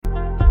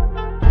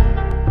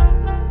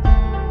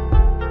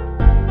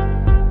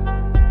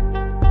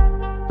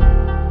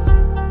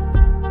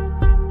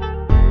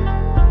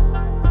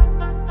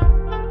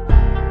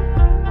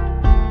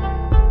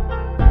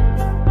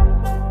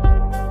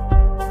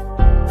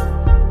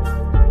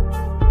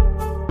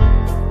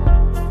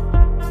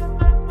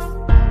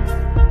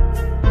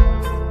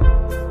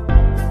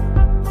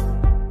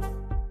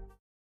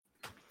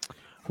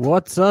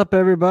What's up,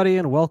 everybody,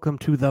 and welcome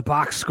to the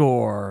Box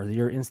Score,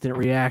 your instant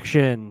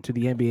reaction to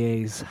the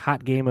NBA's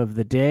hot game of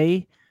the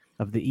day,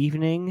 of the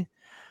evening.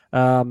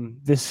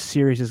 This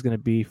series is going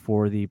to be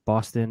for the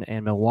Boston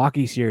and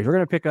Milwaukee series. We're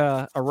going to pick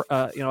a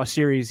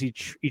series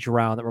each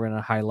round that we're going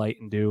to highlight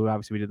and do.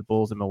 Obviously, we did the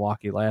Bulls and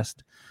Milwaukee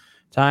last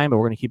time, but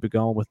we're going to keep it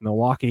going with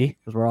Milwaukee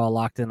because we're all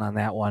locked in on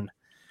that one.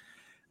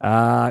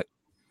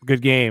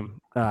 Good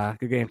game.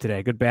 Good game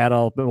today. Good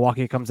battle.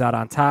 Milwaukee comes out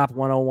on top,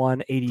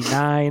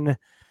 101-89.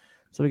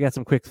 So we got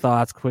some quick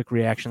thoughts, quick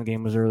reaction. The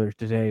game was earlier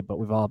today, but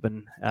we've all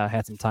been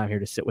had some time here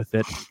to sit with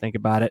it, think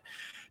about it.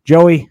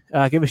 Joey,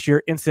 give us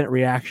your instant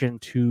reaction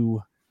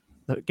to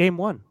the game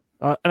one.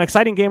 An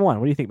exciting game one.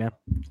 What do you think, man?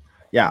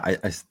 Yeah,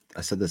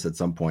 I said this at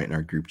some point in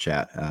our group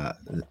chat.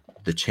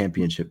 The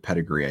championship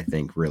pedigree, I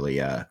think,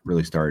 really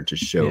started to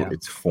show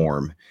its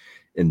form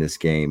in this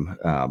game.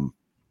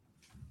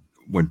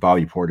 When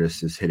Bobby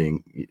Portis is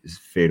hitting his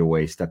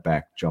fadeaway step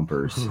back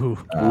jumpers.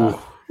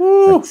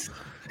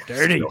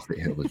 Dirty.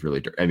 It was really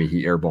dirty. I mean,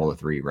 he airballed a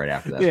three right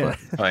after that. Yeah.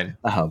 But, fine.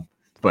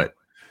 But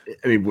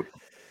I mean,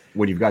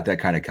 when you've got that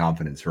kind of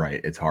confidence, right?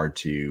 It's hard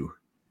to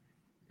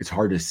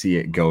see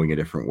it going a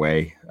different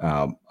way.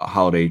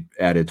 Holiday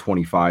added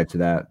 25 to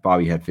that.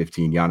 Bobby had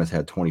 15. Giannis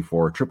had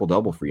 24. Triple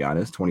double for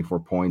Giannis. 24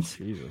 points,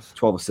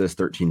 12 assists,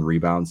 13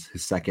 rebounds.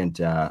 His second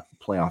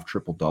playoff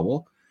triple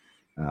double.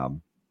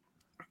 And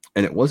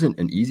it wasn't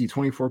an easy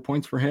 24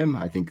 points for him.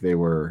 I think they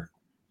were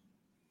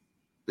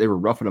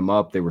roughing him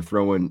up. They were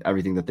throwing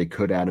everything that they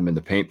could at him in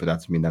the paint, but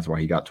that's why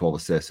he got 12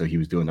 assists. So he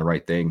was doing the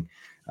right thing.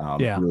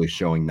 Really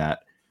showing that,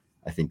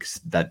 I think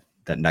that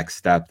next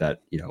step that,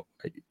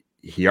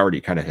 he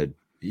already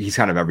he's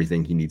kind of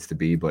everything he needs to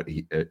be, but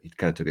he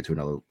kind of took it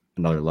to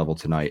another level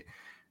tonight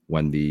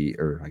when the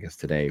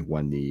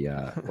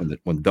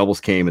doubles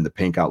came and the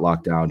paint got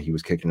locked down. He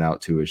was kicking out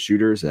to his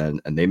shooters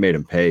and they made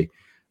him pay.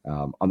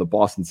 On the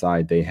Boston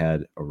side, they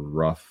had a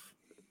rough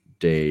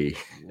day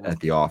at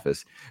the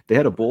office. They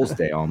had a Bulls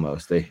day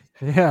almost. It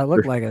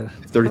looked like it.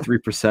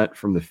 33%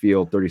 from the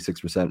field,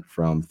 36%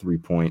 from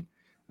 3-point.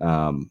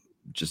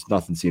 Just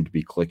nothing seemed to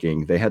be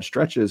clicking. They had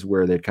stretches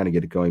where they'd kind of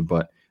get it going,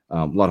 but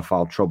a lot of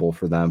foul trouble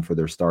for them, for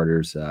their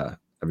starters.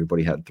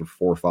 Everybody had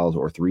 4 fouls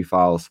or 3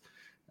 fouls.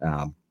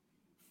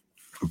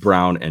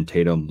 Brown and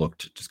Tatum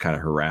looked just kind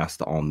of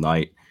harassed all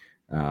night.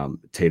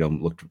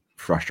 Tatum looked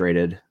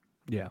frustrated.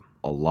 Yeah.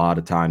 A lot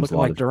of times. Looking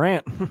like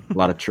Durant. A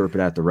lot of chirping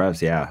at the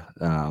refs. Yeah.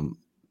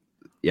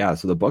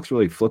 So the Bucks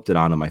really flipped it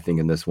on them, I think,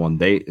 in this one.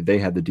 They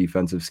had the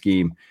defensive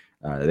scheme.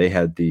 They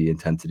had the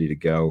intensity to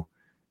go.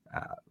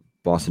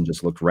 Boston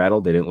just looked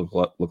rattled. They didn't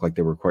look like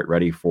they were quite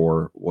ready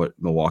for what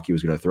Milwaukee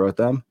was going to throw at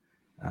them.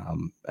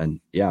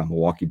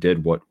 Milwaukee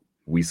did what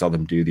we saw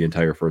them do the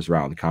entire first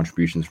round. The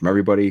contributions from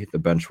everybody. The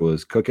bench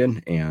was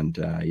cooking, and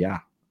a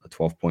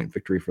 12-point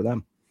victory for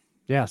them.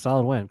 Yeah,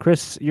 solid win.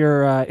 Chris,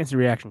 your instant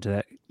reaction to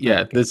that?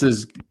 Yeah, this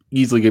is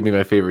easily going to be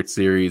my favorite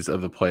series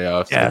of the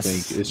playoffs. Yes. I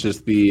think it's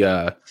just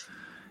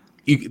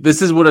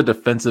this is what a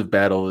defensive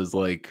battle is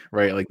like,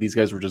 right? Like these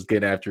guys were just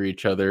getting after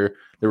each other.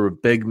 There were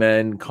big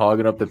men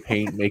clogging up the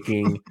paint,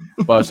 making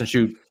Boston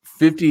shoot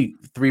 50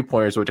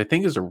 3-pointers, which I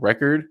think is a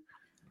record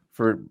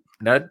for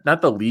not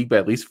the league, but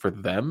at least for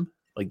them.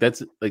 Like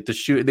that's like the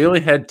shoot. They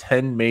only had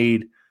 10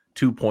 made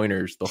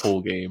 2-pointers the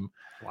whole game.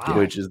 Wow.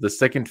 Which is the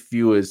second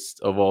fewest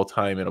of all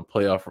time in a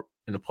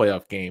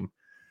playoff game.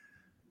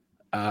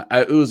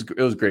 It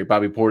was great.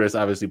 Bobby Portis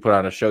obviously put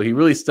on a show. He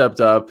really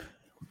stepped up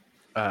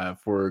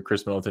for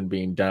Chris Middleton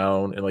being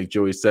down, and like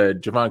Joey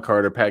said, Javon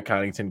Carter, Pat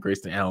Connaughton,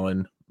 Grayson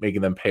Allen making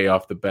them pay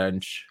off the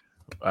bench.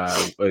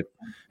 But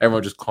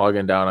everyone just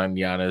clogging down on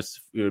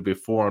Giannis. It would be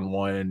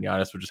 4-on-1, and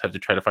Giannis would just have to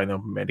try to find the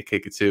man to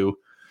kick it to.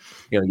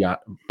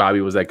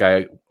 Bobby was that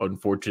guy,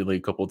 unfortunately,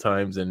 a couple of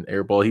times in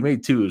air ball. He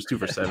made 2. It was 2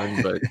 for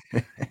 7, but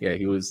yeah,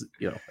 he was,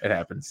 it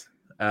happens.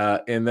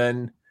 But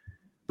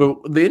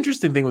the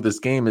interesting thing with this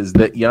game is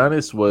that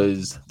Giannis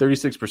was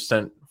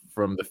 36%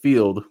 from the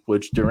field,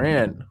 which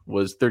Durant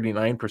was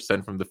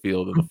 39% from the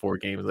field in the 4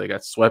 games they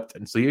got swept.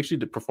 And so he actually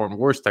did perform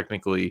worse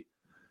technically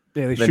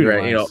than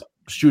Durant,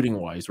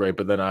 shooting wise, right?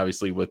 But then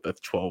obviously with the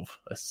 12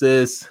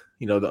 assists,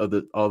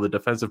 all the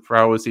defensive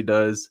prowess he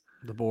does.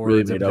 The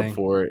boards really made up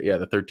for it. Yeah,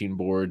 the 13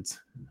 boards.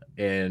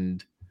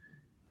 And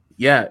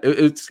yeah,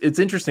 it's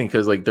interesting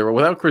because like they were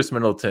without Chris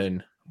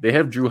Middleton, they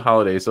have Drew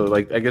Holiday. So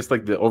like I guess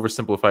like the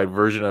oversimplified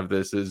version of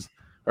this is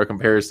our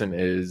comparison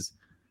is,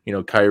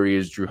 Kyrie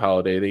is Drew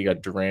Holiday, then you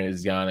got Durant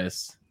is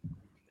Giannis,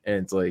 and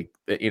it's like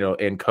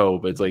and Co.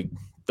 But it's like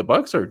the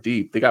Bucks are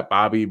deep. They got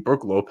Bobby,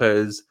 Brook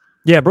Lopez.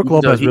 Yeah, Brook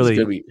Lopez really.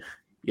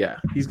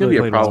 He's gonna be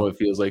a problem. Well. It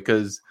feels like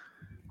because.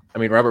 I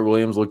mean, Robert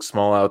Williams looked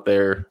small out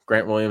there.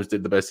 Grant Williams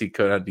did the best he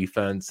could on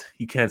defense.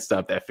 He can't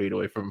stop that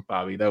fadeaway from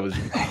Bobby. That was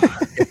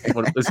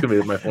this could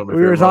be my one.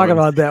 We were talking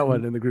about that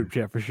one in the group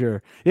chat for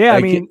sure. Yeah,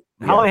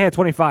 Holiday had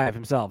 25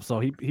 himself, so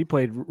he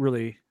played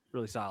really,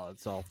 really solid.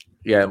 So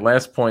yeah. And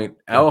last point,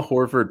 Al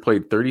Horford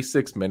played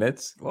 36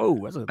 minutes. Whoa,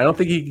 I don't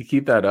think he could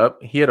keep that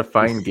up. He had a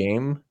fine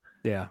game,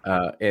 Yeah.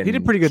 And he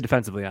did pretty good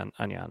defensively on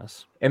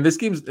Giannis. And this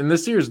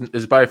series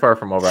is by far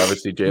from over.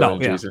 Obviously, Jalen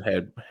and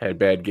Jason had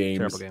bad games.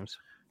 Terrible games.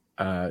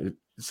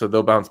 So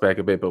they'll bounce back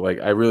a bit, but like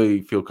I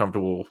really feel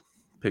comfortable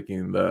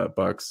picking the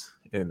Bucks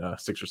in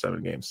 6 or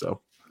 7 games.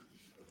 So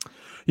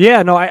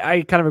yeah, no,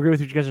 I kind of agree with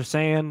what you guys are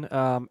saying.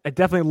 It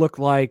definitely looked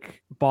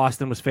like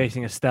Boston was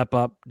facing a step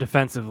up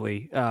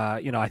defensively.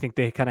 I think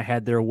they kind of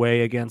had their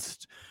way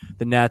against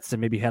the Nets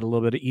and maybe had a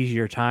little bit of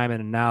easier time,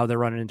 and now they're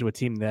running into a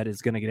team that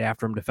is going to get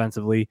after them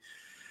defensively.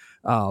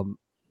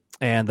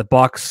 And the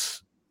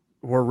Bucks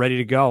were ready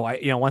to go.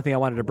 One thing I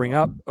wanted to bring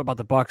up about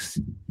the Bucks,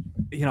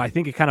 I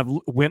think it kind of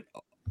went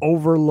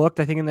overlooked,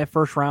 I think, in that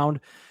first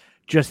round,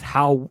 just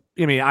how,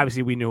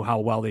 obviously we knew how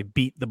well they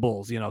beat the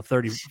Bulls,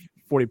 30,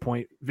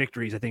 40-point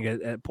victories, I think,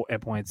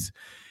 at points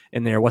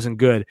in there. It wasn't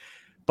good.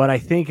 But I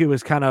think it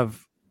was kind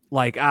of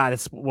like,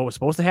 that's what was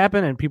supposed to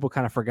happen, and people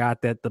kind of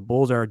forgot that the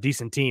Bulls are a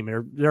decent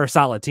team. They're a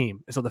solid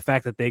team. So the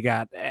fact that they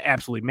got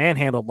absolutely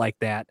manhandled like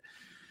that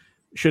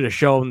should have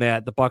shown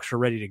that the Bucks were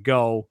ready to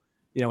go,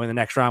 in the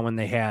next round when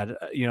they had,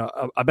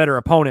 a better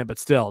opponent, but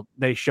still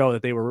they show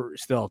that they were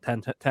still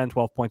 10,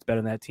 12 points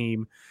better than that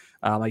team.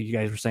 Like you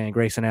guys were saying,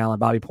 Grayson Allen,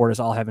 Bobby Portis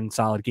all having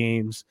solid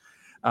games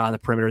on the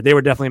perimeter. They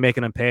were definitely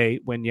making him pay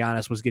when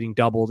Giannis was getting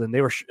doubled, and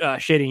they were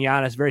shading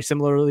Giannis very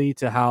similarly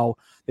to how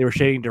they were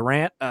shading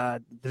Durant.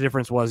 The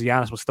difference was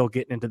Giannis was still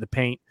getting into the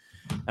paint,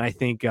 and I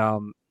think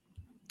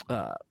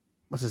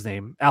what's his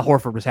name? Al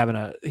Horford was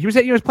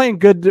he was playing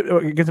good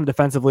against him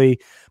defensively,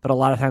 but a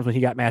lot of times when he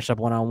got matched up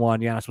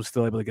one-on-one, Giannis was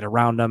still able to get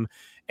around him.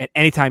 And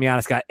anytime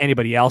Giannis got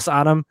anybody else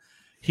on him,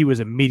 he was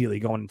immediately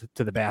going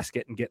to the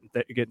basket and getting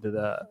to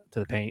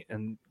the paint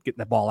and getting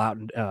the ball out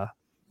and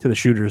to the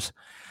shooters.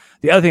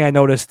 The other thing I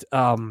noticed,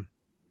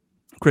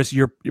 Chris,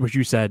 what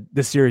you said,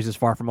 this series is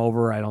far from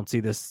over. I don't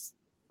see this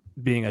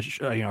being a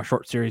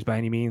short series by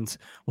any means.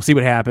 We'll see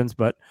what happens,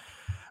 but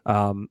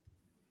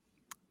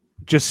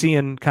just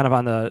seeing kind of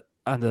on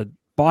the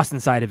Boston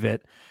side of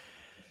it,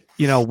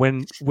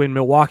 when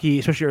Milwaukee,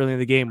 especially early in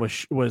the game,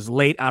 was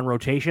late on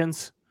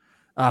rotations,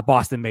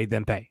 Boston made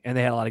them pay, and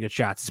they had a lot of good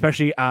shots,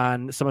 especially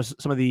on some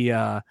of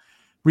the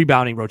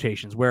rebounding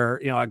rotations where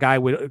a guy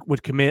would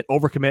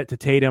overcommit to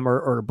Tatum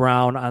or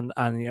Brown on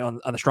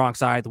the strong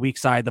side, the weak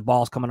side, the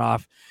ball's coming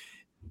off.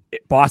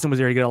 Boston was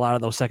there to get a lot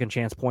of those second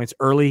chance points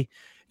early,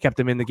 kept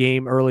them in the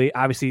game early.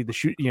 Obviously, the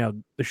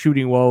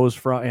shooting woes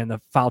and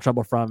the foul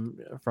trouble from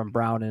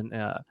Brown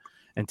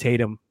and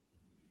Tatum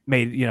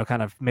made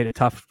it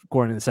tough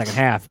going in the second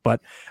half, but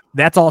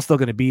that's all still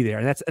going to be there.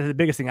 And that's the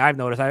biggest thing I've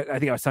noticed. I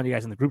think I was telling you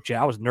guys in the group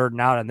chat, I was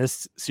nerding out on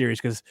this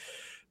series because,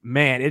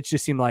 man, it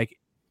just seemed like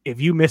if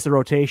you miss the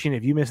rotation,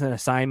 if you miss an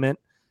assignment,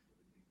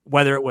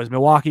 whether it was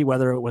Milwaukee,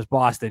 whether it was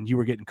Boston, you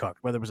were getting cooked.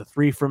 Whether it was a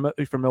 3 from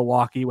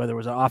Milwaukee, whether it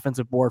was an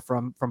offensive board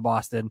from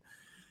Boston,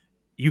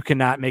 you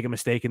cannot make a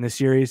mistake in this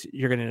series.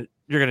 You're gonna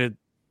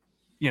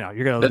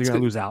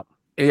lose out.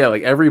 Yeah,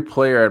 like every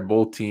player at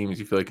both teams,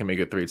 you feel like can make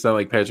a 3. It's not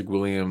like Patrick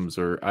Williams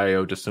or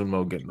Ayo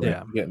Dosunmu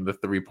getting the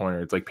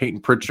 3-pointer. It's like Peyton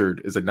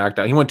Pritchard is like knocked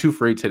down. He went 2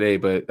 for 8 today,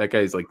 but that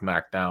guy's like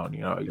knocked down.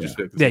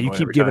 You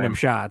keep giving him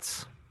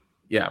shots.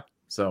 Yeah,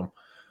 so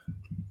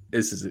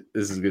this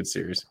is a good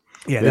series.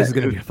 Yeah, this is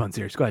going to be a fun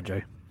series. Go ahead,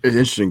 Jay. It's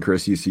interesting,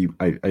 Chris. You see,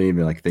 I didn't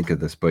even think of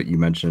this, but you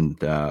mentioned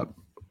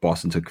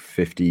Boston took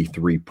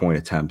 53 point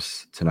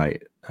attempts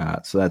tonight.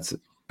 So that's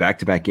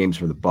back-to-back games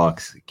for the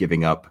Bucks,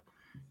 giving up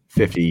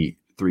 50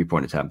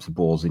 3-point attempts. The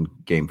Bulls in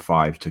Game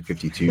 5 took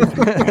 52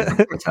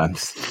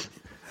 attempts.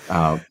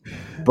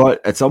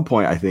 But at some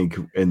point, I think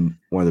in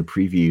one of the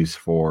previews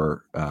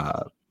for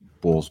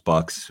Bulls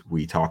Bucks,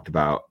 we talked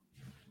about,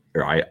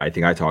 or I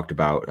think I talked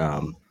about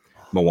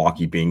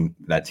Milwaukee being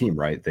that team,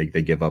 right? They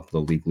give up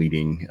the league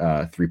leading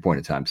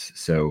 3-point attempts.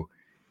 So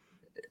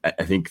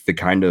I think the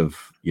kind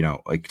of,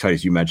 like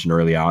Titus, you mentioned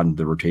early on,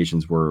 the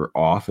rotations were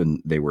off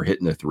and they were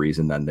hitting the threes,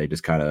 and then they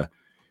just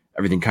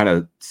everything kind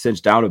of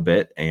cinched down a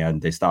bit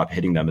and they stopped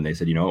hitting them. And they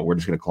said, we're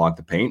just going to clog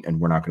the paint and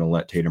we're not going to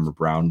let Tatum or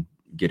Brown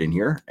get in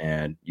here.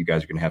 And you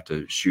guys are going to have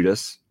to shoot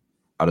us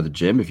out of the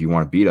gym if you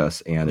want to beat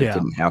us. And it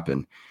didn't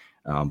happen.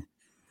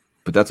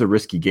 But that's a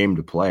risky game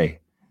to play.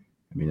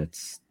 I mean,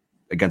 it's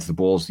against the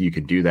Bulls. You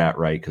could do that,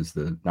 right? Because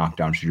the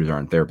knockdown shooters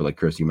aren't there. But like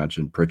Chris, you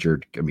mentioned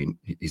Pritchard. I mean,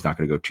 he's not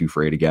going to go 2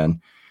 for 8 again.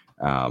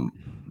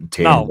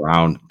 Tatum,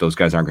 Brown, those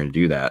guys aren't going to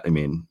do that. I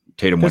mean,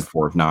 Tatum went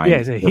 4 of 9.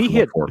 Yeah, he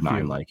hit 4 of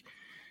 9.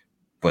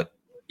 But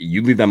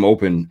you leave them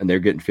open and they're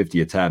getting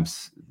 50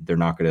 attempts. They're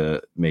not going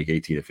to make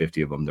 18 to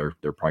 50 of them. They're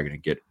probably going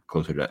to get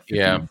closer to that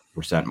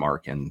 50%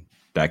 mark, and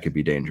that could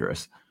be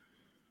dangerous.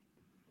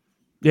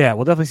 Yeah,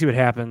 we'll definitely see what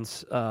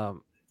happens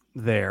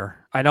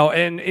there. I know,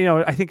 and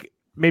I think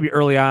maybe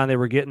early on they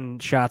were getting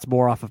shots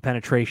more off of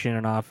penetration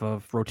and off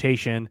of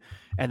rotation,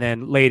 and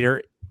then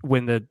later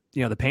when the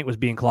paint was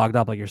being clogged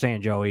up, like you're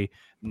saying, Joey,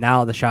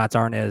 now the shots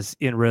aren't as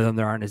in rhythm,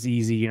 they aren't as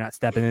easy, you're not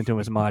stepping into them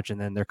as much,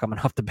 and then they're coming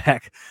off the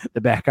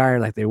back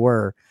iron like they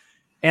were.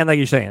 And like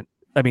you're saying,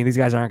 I mean, these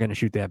guys aren't going to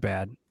shoot that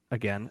bad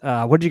again.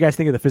 What did you guys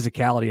think of the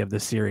physicality of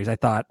this series? I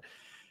thought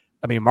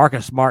I mean,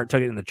 Marcus Smart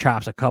took it in the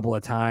chops a couple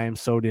of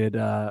times. So did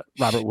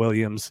Robert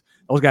Williams.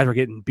 Those guys were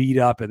getting beat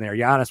up in there.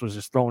 Giannis was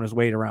just throwing his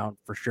weight around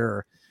for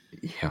sure.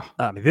 Yeah.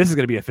 I mean, this is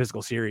going to be a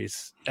physical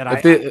series. And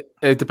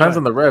it depends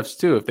on the refs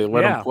too. If they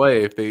let them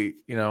play, if they,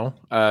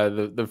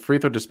 the free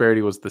throw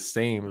disparity was the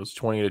same. It was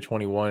 20 to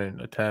 21 in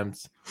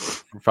attempts.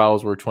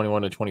 Fouls were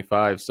 21 to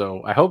 25.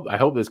 So I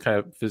hope this kind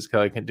of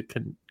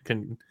physicality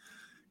can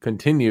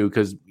continue,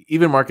 because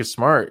even Marcus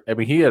Smart, I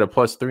mean, he had a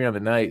 +3 on the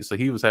night, so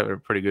he was having a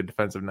pretty good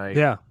defensive night.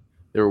 Yeah.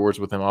 There were words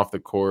with him off the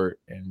court,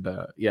 and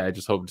I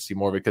just hope to see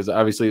more, because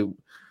obviously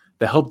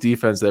the help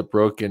defense that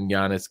Brook and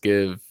Giannis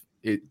give,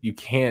 you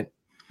can't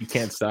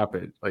stop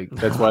it. Like,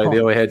 that's why they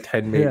only had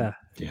 10 made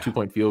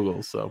 2-point field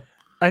goals. So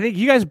I think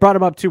you guys brought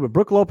him up too, but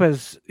Brook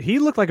Lopez, he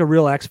looked like a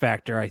real X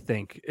factor. I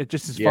think it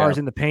just as far as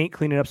in the paint,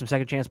 cleaning up some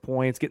second chance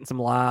points, getting some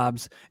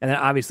lobs, and then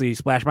obviously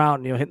Splash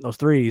Mountain, hitting those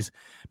threes.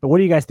 But what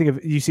do you guys think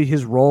of? You see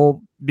his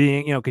role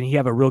being, can he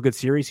have a real good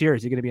series here?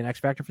 Is he going to be an X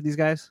factor for these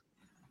guys?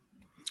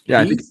 Yeah,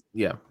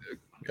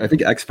 I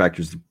think X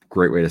factor is a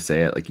great way to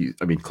say it. Like,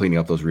 cleaning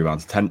up those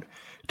rebounds, 10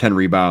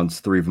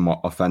 rebounds, 3 of them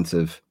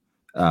offensive.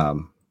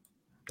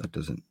 That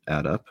doesn't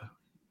add up.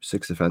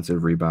 6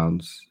 offensive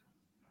rebounds.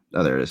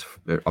 Oh, there it is.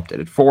 They're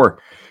updated. 4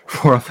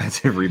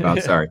 offensive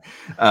rebounds. Sorry.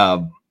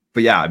 But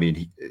yeah,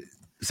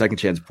 second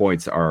chance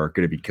points are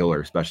going to be killer,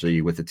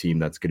 especially with a team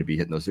that's going to be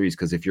hitting those threes.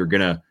 Because if you're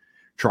going to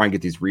try and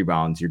get these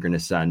rebounds, you're going to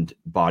send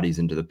bodies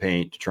into the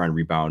paint to try and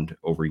rebound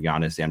over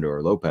Giannis and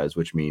or Lopez,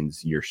 which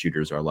means your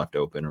shooters are left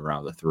open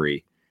around the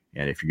 3.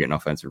 And if you're getting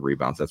offensive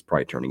rebounds, that's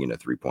probably turning into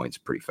 3 points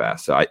pretty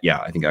fast. So I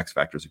think X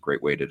factor is a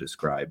great way to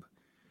describe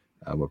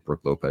what Brook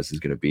Lopez is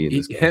going to be in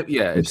this game.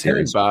 It's him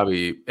and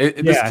Bobby.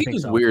 This team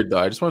is weird, though.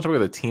 I just want to talk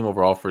about the team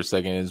overall for a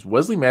second. Is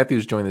Wesley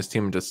Matthews joined this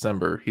team in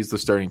December. He's the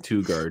starting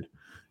 2 guard.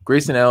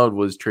 Grayson Allen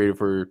was traded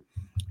for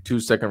 2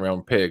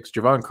 second-round picks.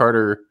 Javon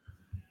Carter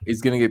is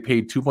going to get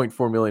paid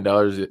 $2.4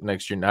 million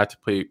next year not to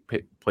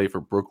play for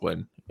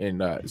Brooklyn.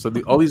 And so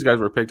all these guys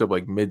were picked up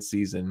like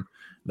mid-season.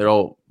 They're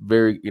all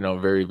very,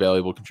 very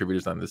valuable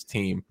contributors on this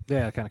team.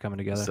 Yeah, kind of coming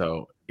together.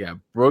 So, yeah,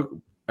 Brooke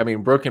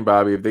and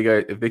Bobby, if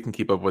they can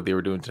keep up what they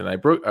were doing tonight.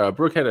 Brooke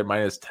had a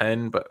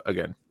 -10, but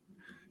again,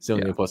 still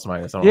need a plus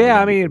minus.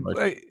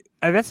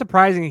 That's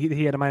surprising.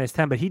 He had a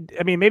 -10,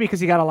 but maybe because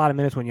he got a lot of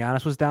minutes when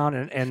Giannis was down.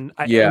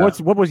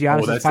 What was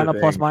Giannis' final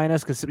plus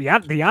minus? Because the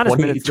Giannis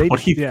minutes,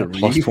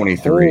 plus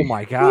 23. Oh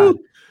my god,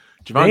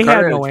 Javon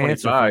Carter had no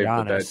answer for Giannis.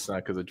 But that's not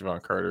because of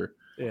Javon Carter.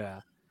 Yeah.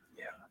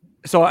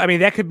 So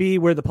that could be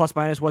where the plus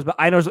minus was, but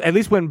I know at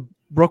least when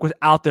Brooke was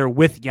out there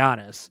with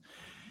Giannis,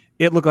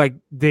 it looked like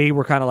they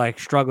were kind of like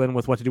struggling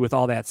with what to do with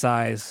all that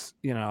size,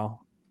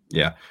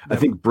 Yeah, I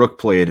think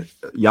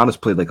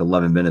Giannis played like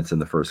 11 minutes in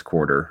the first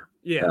quarter.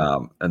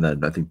 Yeah. And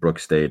then I think Brooke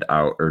stayed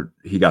out, or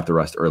he got the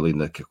rest early in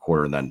the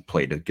quarter and then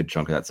played a good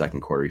chunk of that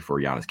second quarter before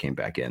Giannis came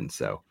back in.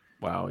 So,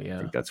 wow, yeah. I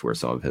think that's where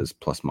some of his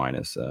plus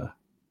minus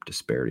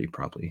disparity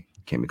probably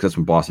came, because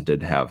when Boston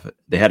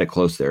they had it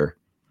close there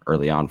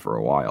early on for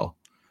a while.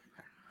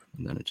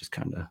 And then it just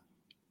kind of.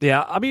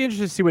 Yeah, I'll be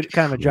interested to see what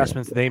kind of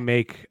adjustments they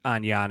make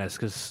on Giannis,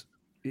 because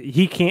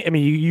he can't.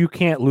 You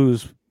can't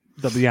lose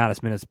the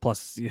Giannis minutes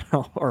plus,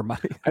 or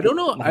money. I don't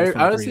know. I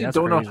honestly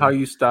don't know how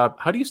you stop.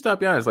 How do you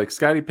stop Giannis? Like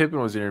Scottie Pippen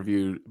was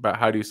interviewed about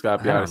how do you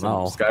stop Giannis.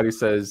 And Scottie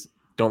says,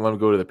 "Don't let him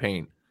go to the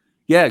paint."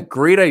 Yeah,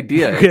 great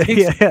idea. It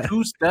takes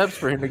 2 steps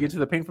for him to get to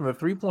the paint from the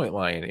 3-point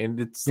line, and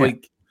it's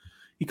like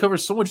he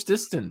covers so much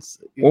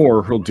distance.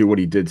 Or he'll do what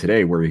he did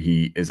today, where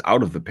he is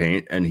out of the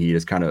paint and he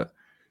just kind of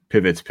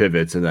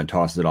pivots, and then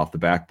tosses it off the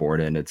backboard,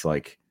 and it's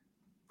like,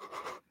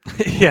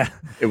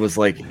 it was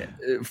like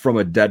from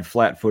a dead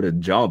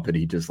flat-footed jump, and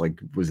he just like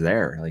was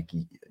there. Like,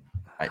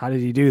 how did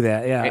he do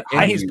that? Yeah,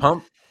 and he's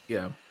pumped.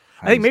 Yeah,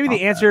 I think maybe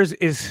the answer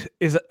is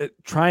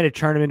trying to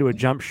turn him into a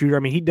jump shooter. I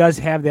mean, he does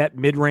have that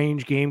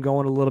mid-range game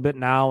going a little bit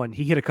now, and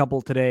he hit a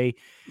couple today.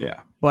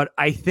 Yeah, but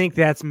I think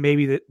that's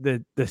maybe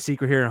the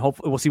secret here, and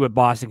hopefully we'll see what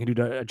Boston can do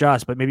to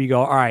adjust. But maybe you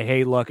go, all right,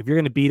 hey, look, if you're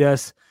going to beat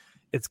us,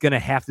 it's going to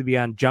have to be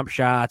on jump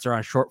shots or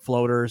on short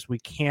floaters. We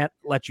can't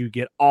let you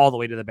get all the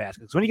way to the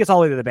basket. Because when he gets all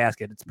the way to the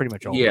basket, it's pretty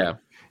much over. Yeah.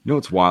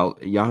 It's wild.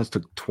 Giannis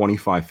took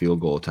 25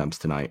 field goal attempts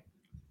tonight.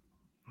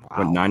 Wow.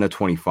 Went 9 of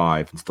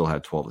 25 and still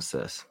had 12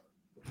 assists.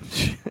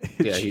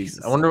 Yeah,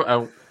 I wonder. I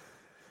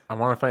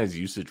want to find his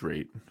usage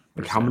rate.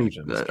 Like how many?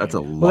 That's a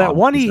lot. Well, that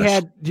one he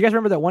had. Do you guys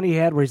remember that one he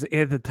had where he's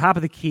at the top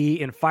of the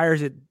key and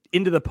fires it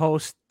into the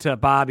post to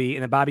Bobby,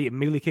 and then Bobby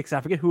immediately kicks out?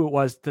 I forget who it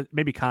was.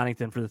 Maybe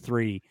Connaughton for the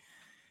 3.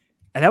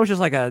 And that was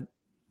just like what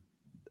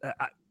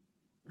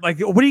are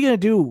you going to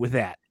do with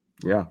that?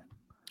 Yeah.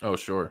 Oh,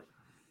 sure.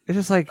 It's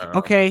just like,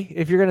 okay,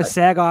 if you're going to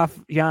sag off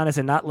Giannis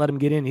and not let him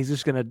get in, he's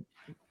just going to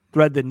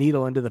thread the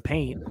needle into the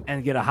paint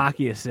and get a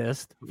hockey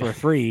assist for a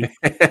 3.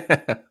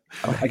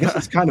 I guess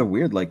it's kind of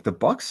weird. Like the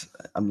Bucks,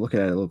 I'm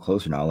looking at it a little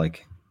closer now.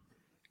 Like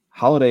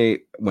Holiday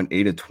went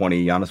 8 of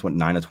 20. Giannis went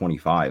 9 of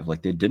 25.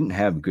 Like they didn't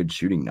have good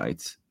shooting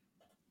nights.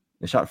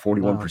 They shot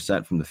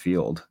 41% from the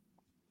field.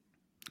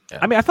 Yeah.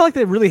 I mean, I felt like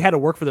they really had to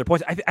work for their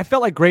points. I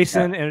felt like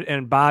Grayson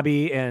and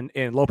Bobby and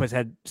Lopez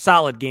had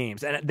solid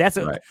games. And that's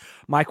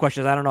my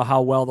question is I don't know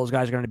how well those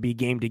guys are going to be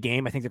game to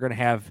game. I think they're going to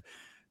have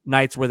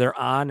nights where they're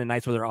on and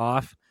nights where they're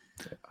off.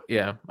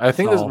 Yeah. I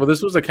think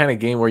this was the kind of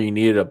game where you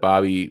needed a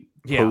Bobby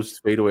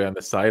post fadeaway on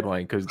the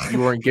sideline because you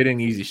weren't getting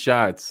easy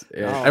shots. I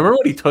remember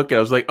when he took it, I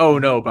was like, "Oh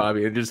no,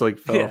 Bobby!" And just like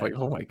fell off. Like,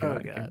 "Oh my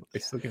god, I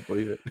still can't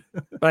believe it."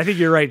 But I think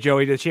you're right,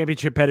 Joey. The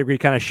championship pedigree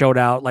kind of showed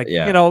out. Like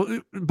you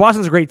know,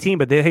 Boston's a great team,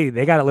 but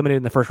they got eliminated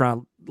in the first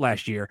round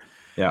last year.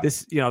 Yeah,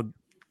 this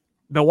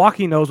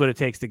Milwaukee knows what it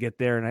takes to get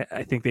there, and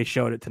I think they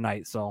showed it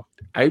tonight. So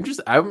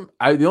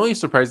the only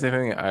surprising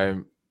thing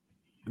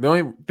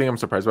I'm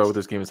surprised about with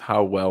this game is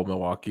how well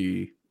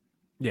Milwaukee.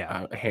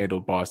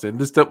 Handled Boston.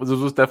 This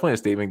was definitely a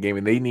statement game,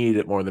 and they needed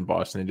it more than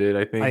Boston did.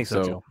 I think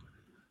so too.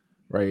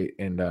 Right,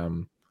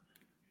 and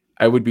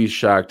I would be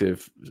shocked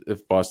if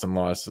Boston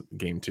lost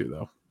game 2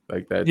 though.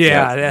 Like that.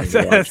 That's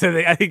the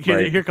thing. I think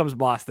here comes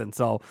Boston.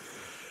 So,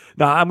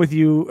 no, I'm with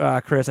you,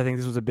 Chris. I think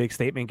this was a big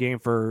statement game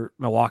for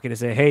Milwaukee to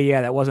say, "Hey,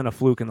 that wasn't a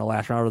fluke in the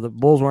last round. Or the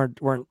Bulls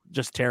weren't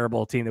just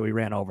terrible team that we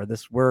ran over.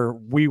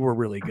 We were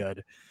really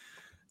good."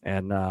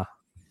 And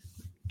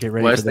get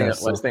ready for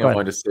this. Last thing I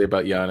wanted to say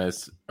about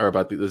Giannis or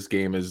about this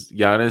game is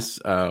Giannis.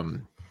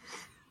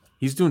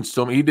 He's doing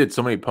he did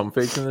so many pump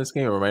fakes in this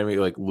game. It reminded me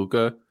like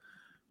Luka,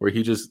 where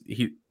he does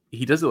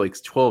it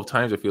like 12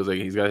 times. It feels like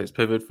he's got his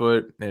pivot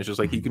foot, and it's just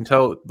like you can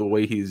tell the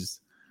way he's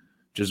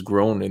just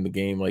grown in the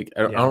game. Like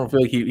I don't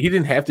feel like he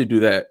didn't have to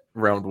do that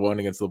round 1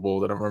 against the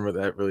Bulls. I don't remember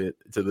that really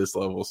to this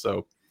level.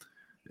 So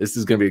this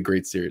is going to be a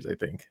great series, I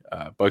think.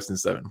 Bucks in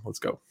 7. Let's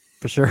go.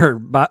 For sure.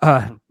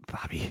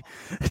 Bobby,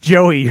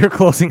 Joey, your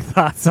closing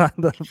thoughts on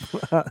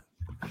the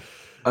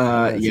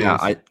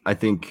I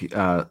think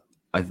I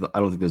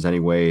don't think there's any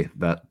way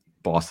that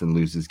Boston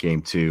loses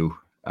game 2.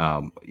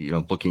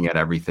 Looking at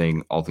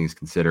everything, all things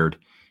considered,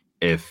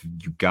 if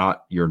you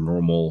got your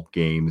normal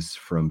games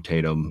from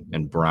Tatum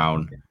and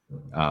Brown,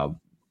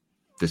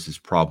 this is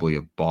probably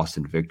a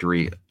Boston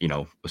victory,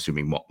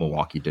 assuming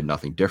Milwaukee did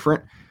nothing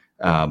different.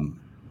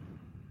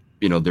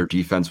 Their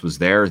defense was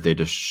there. They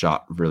just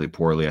shot really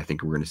poorly. I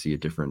think we're going to see a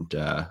different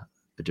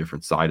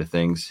side of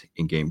things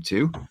in game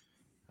 2.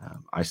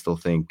 I still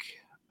think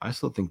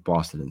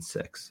Boston in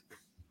 6.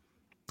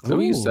 Is that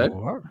what you said?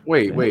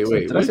 Wait.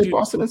 Did I say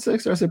Boston in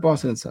 6 or did I say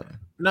Boston in 7?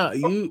 No,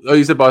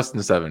 you said Boston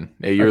in 7.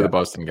 Yeah, you're the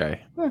Boston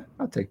guy.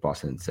 I'll take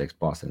Boston in 6,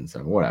 Boston in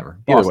 7, whatever.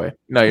 Either way.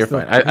 No, you're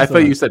fine. I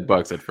thought you said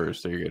Bucks at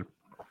first, so you're good.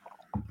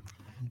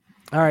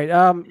 All right,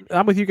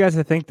 I'm with you guys.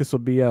 I think this will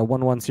be a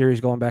 1-1 series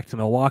going back to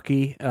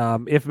Milwaukee.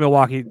 If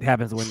Milwaukee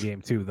happens to win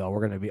game 2, though,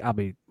 I'll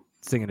be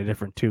singing a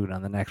different tune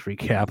on the next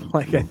recap.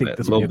 Like I think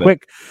this will be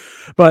quick,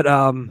 but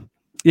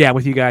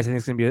with you guys, I think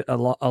it's gonna be a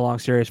long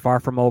series, far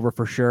from over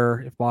for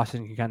sure. If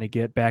Boston can kind of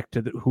get back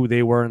to who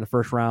they were in the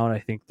first round, I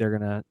think they're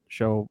gonna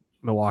show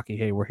Milwaukee,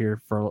 hey, we're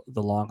here for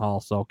the long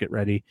haul, so get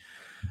ready.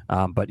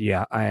 But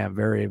I am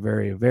very,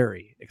 very,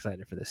 very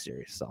excited for this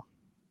series. So.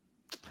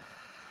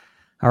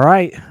 All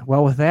right.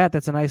 Well, with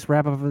that's a nice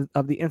wrap up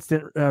of the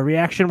instant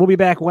reaction. We'll be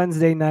back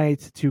Wednesday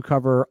night to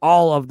cover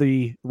all of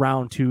the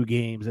round 2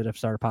 games that have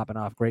started popping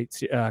off. Great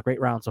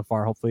round so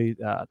far. Hopefully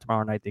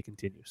tomorrow night they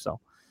continue. So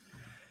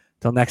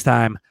until next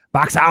time,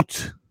 box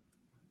out.